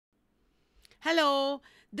Hello,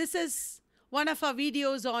 this is one of our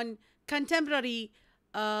videos on contemporary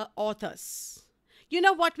authors. You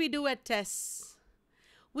know what we do at TESS?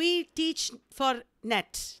 We teach for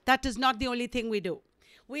NET. That is not the only thing we do.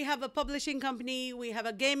 We have a publishing company, we have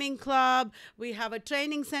a gaming club, we have a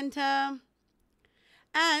training center,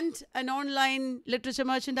 and an online literature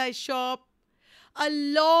merchandise shop. A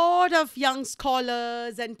lot of young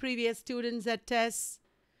scholars and previous students at TESS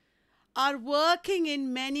are working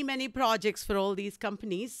in many projects for all these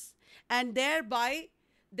companies, and thereby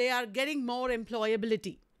they are getting more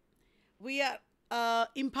employability. We are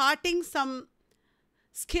imparting some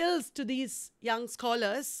skills to these young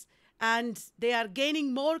scholars, and they are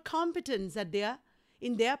gaining more competence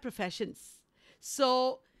in their professions.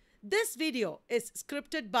 So this video is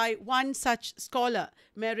scripted by one such scholar,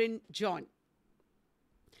 Merin John.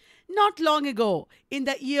 Not long ago, in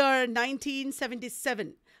the year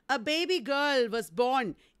 1977, a baby girl was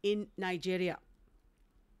born in Nigeria.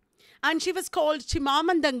 And she was called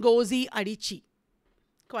Chimamanda Ngozi Adichie.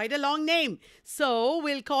 Quite a long name, so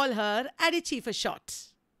we'll call her Adichie for short.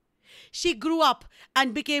 She grew up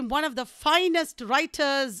and became one of the finest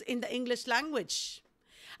writers in the English language.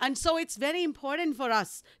 And so it's very important for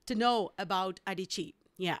us to know about Adichie.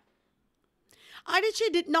 Yeah.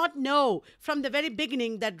 Adichie did not know from the very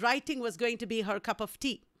beginning that writing was going to be her cup of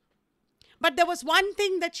tea. But there was one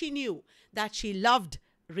thing that she knew, that she loved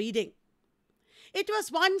reading. It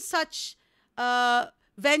was one such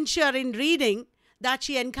venture in reading that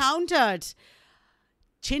she encountered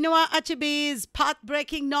Chinua Achebe's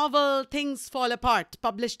path-breaking novel, Things Fall Apart,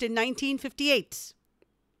 published in 1958.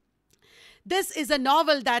 This is a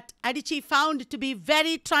novel that Adichie found to be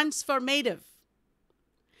very transformative.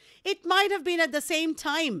 It might have been at the same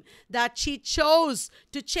time that she chose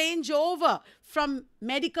to change over from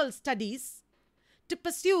medical studies to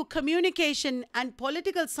pursue communication and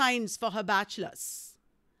political science for her bachelor's.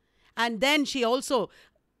 And then she also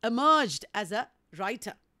emerged as a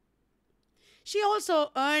writer. She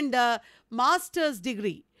also earned a master's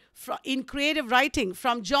degree in creative writing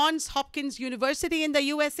from Johns Hopkins University in the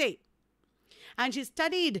USA. And she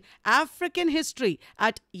studied African history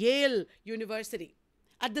at Yale University.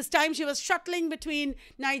 At this time, she was shuttling between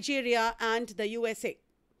Nigeria and the USA.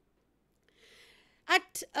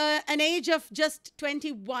 At an age of just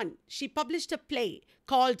 21, she published a play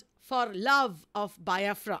called For Love of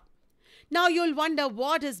Biafra. Now you'll wonder,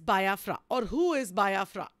 what is Biafra, or who is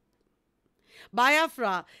Biafra?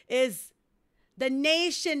 Biafra is the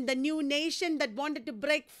nation, the new nation that wanted to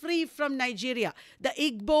break free from Nigeria. The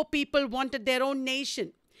Igbo people wanted their own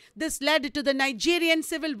nation. This led to the Nigerian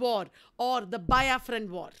Civil War, or the Biafran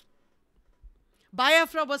War.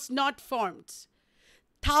 Biafra was not formed.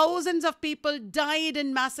 Thousands of people died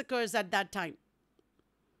in massacres at that time.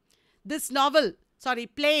 This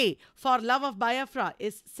play, For Love of Biafra,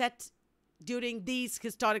 is set during these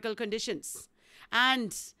historical conditions.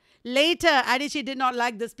 And later, Adichie did not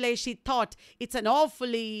like this play. She thought it's an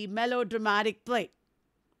awfully melodramatic play.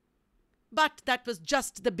 But that was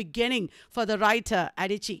just the beginning for the writer,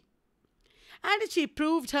 Adichie. Adichie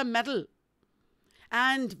proved her mettle.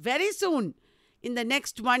 And very soon, in the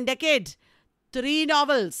next 1 decade, 3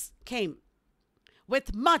 novels came,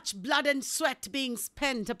 with much blood and sweat being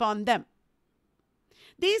spent upon them.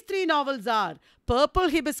 These 3 novels are Purple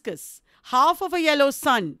Hibiscus, Half of a Yellow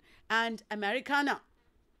Sun, and Americana.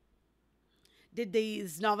 Did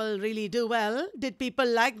these novels really do well? Did people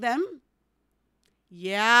like them?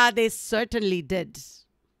 Yeah, they certainly did.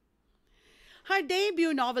 Her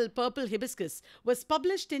debut novel, Purple Hibiscus, was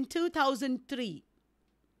published in 2003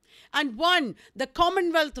 and won the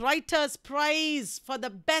Commonwealth Writers' Prize for the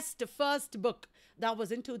best first book. That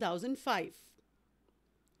was in 2005.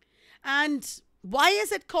 And why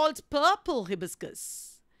is it called Purple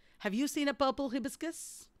Hibiscus? Have you seen a purple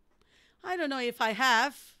hibiscus? I don't know if I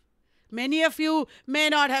have. Many of you may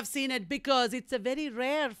not have seen it because it's a very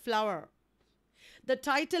rare flower. The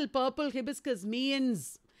title Purple Hibiscus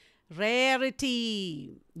means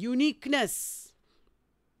rarity, uniqueness.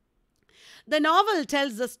 The novel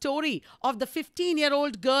tells the story of the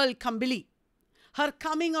 15-year-old girl Kambili, her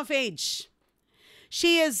coming of age.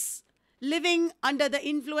 She is living under the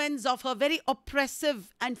influence of her very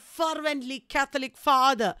oppressive and fervently Catholic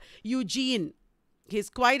father, Eugene. He is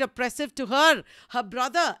quite oppressive to her, her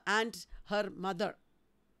brother, and her mother.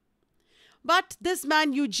 But this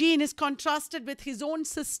man, Eugene, is contrasted with his own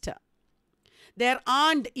sister, their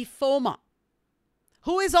aunt Ifoma,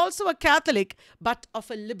 who is also a Catholic, but of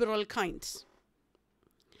a liberal kind.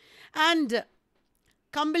 And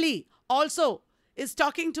Kambili also is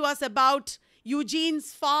talking to us about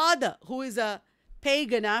Eugene's father, who is a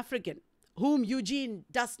pagan African, whom Eugene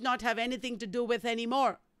does not have anything to do with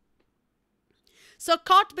anymore. So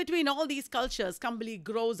caught between all these cultures, Kambali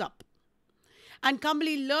grows up. And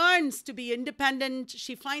Kambali learns to be independent.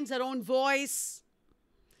 She finds her own voice.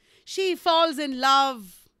 She falls in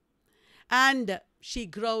love. And she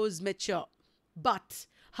grows mature. But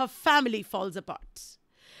her family falls apart.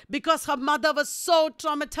 Because her mother was so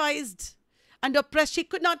traumatized and oppressed, she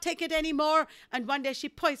could not take it anymore. And one day she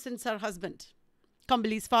poisons her husband,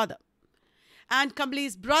 Kambali's father. And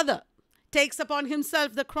Kambali's brother takes upon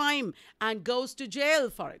himself the crime and goes to jail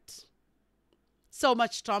for it. So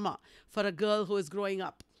much trauma for a girl who is growing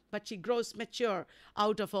up. But she grows mature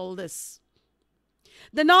out of all this.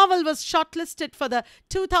 The novel was shortlisted for the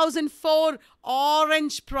 2004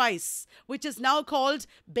 Orange Prize, which is now called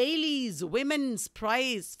Bailey's Women's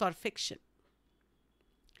Prize for Fiction.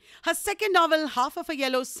 Her second novel, Half of a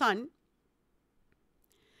Yellow Sun,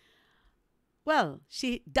 well,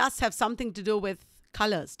 she does have something to do with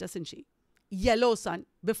colors, doesn't she? Yellow sun.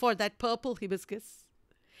 Before that, purple hibiscus.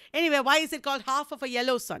 Anyway, why is it called Half of a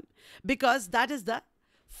Yellow Sun? Because that is the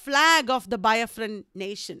flag of the Biafran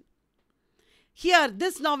nation. Here,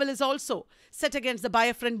 this novel is also set against the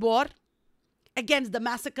Biafran War, against the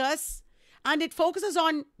massacres, and it focuses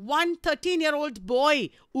on one 13-year-old boy,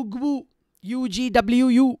 Ugwu,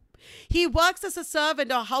 UGWU. He works as a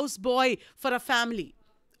servant or houseboy for a family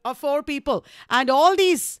of 4 people, and all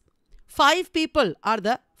these 5 people are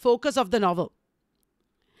the focus of the novel.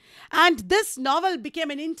 And this novel became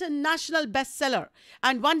an international bestseller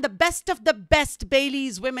and won the best of the best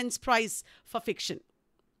Bailey's Women's Prize for Fiction.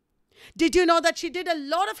 Did you know that she did a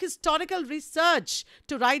lot of historical research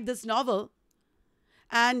to write this novel?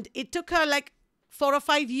 And it took her like 4 or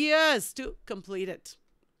 5 years to complete it.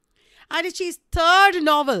 Adichie's third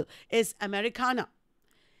novel is Americana.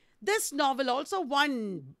 This novel also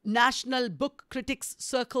won National Book Critics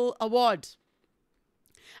Circle Award.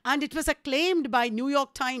 And it was acclaimed by New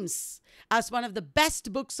York Times as one of the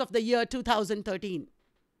best books of the year 2013.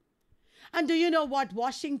 And do you know what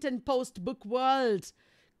Washington Post Book World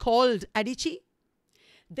called Adichie?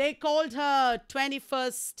 They called her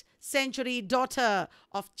 21st century daughter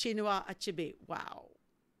of Chinua Achebe. Wow.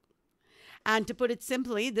 And to put it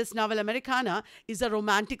simply, this novel Americana is a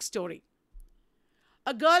romantic story.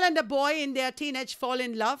 A girl and a boy in their teenage fall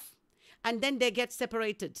in love and then they get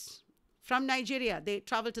separated. From Nigeria, they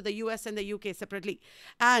travel to the US and the UK separately.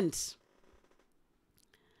 And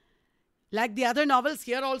like the other novels,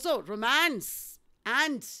 here also, romance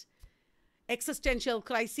and existential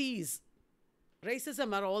crises,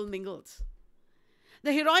 racism are all mingled.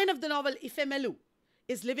 The heroine of the novel, Ifemelu,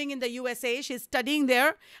 is living in the USA. She's studying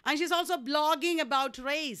there. And she's also blogging about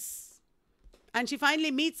race. And she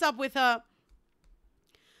finally meets up with her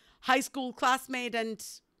high school classmate and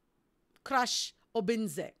crush,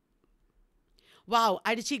 Obinze. Wow,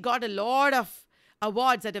 Adichie got a lot of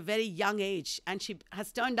awards at a very young age, and she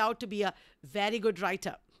has turned out to be a very good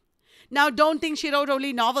writer. Now, don't think she wrote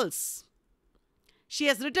only novels. She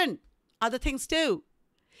has written other things too.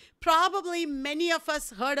 Probably many of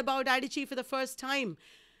us heard about Adichie for the first time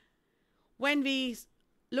when we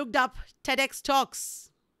looked up TEDx Talks.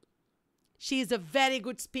 She is a very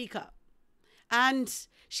good speaker, and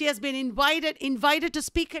she has been invited to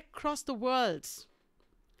speak across the world.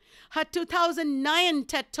 Her 2009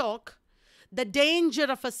 TED Talk, The Danger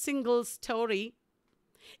of a Single Story,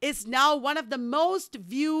 is now one of the most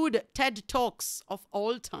viewed TED Talks of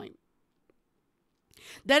all time.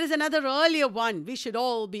 There is another earlier one, We Should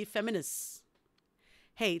All Be Feminists.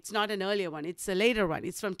 Hey, it's not an earlier one, it's a later one.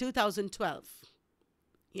 It's from 2012.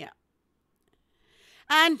 Yeah.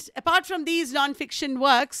 And apart from these non-fiction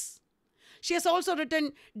works, she has also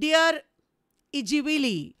written Dear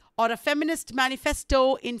Ijiwili, or a feminist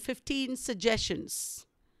manifesto in 15 suggestions.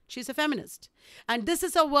 She's a feminist. And this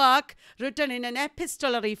is a work written in an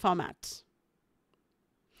epistolary format.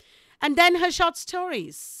 And then her short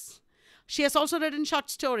stories. She has also written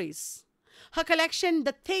short stories. Her collection,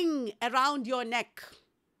 The Thing Around Your Neck.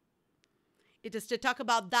 It is to talk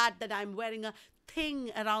about that I'm wearing a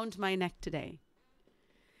thing around my neck today.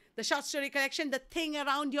 The short story collection, The Thing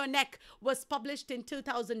Around Your Neck, was published in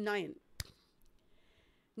 2009.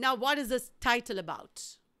 Now, what is this title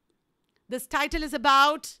about? This title is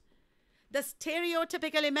about the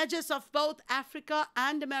stereotypical images of both Africa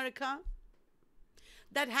and America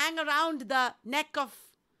that hang around the neck of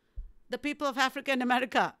the people of Africa and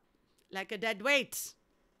America like a dead weight.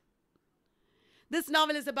 This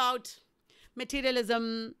novel is about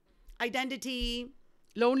materialism, identity,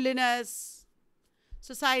 loneliness,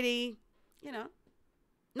 society,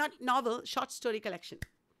 not novel, short story collection.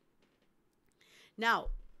 Now,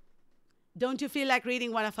 don't you feel like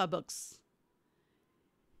reading one of her books?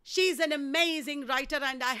 She's an amazing writer,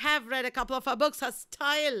 and I have read a couple of her books. Her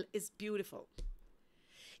style is beautiful.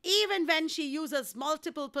 Even when she uses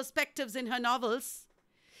multiple perspectives in her novels,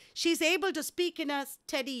 she's able to speak in a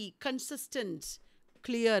steady, consistent,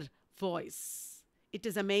 clear voice. It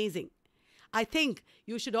is amazing. I think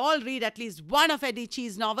you should all read at least one of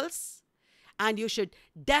Adichie's novels, and you should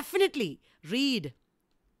definitely read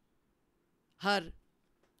her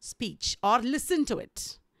speech or listen to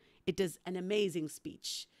it. It is an amazing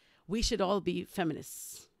speech. We should all be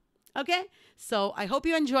feminists. Okay? So I hope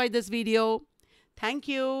you enjoyed this video. Thank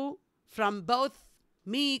you from both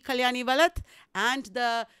me, Kalyani Vallath, and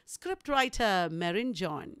the scriptwriter, Merin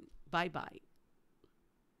John. Bye-bye.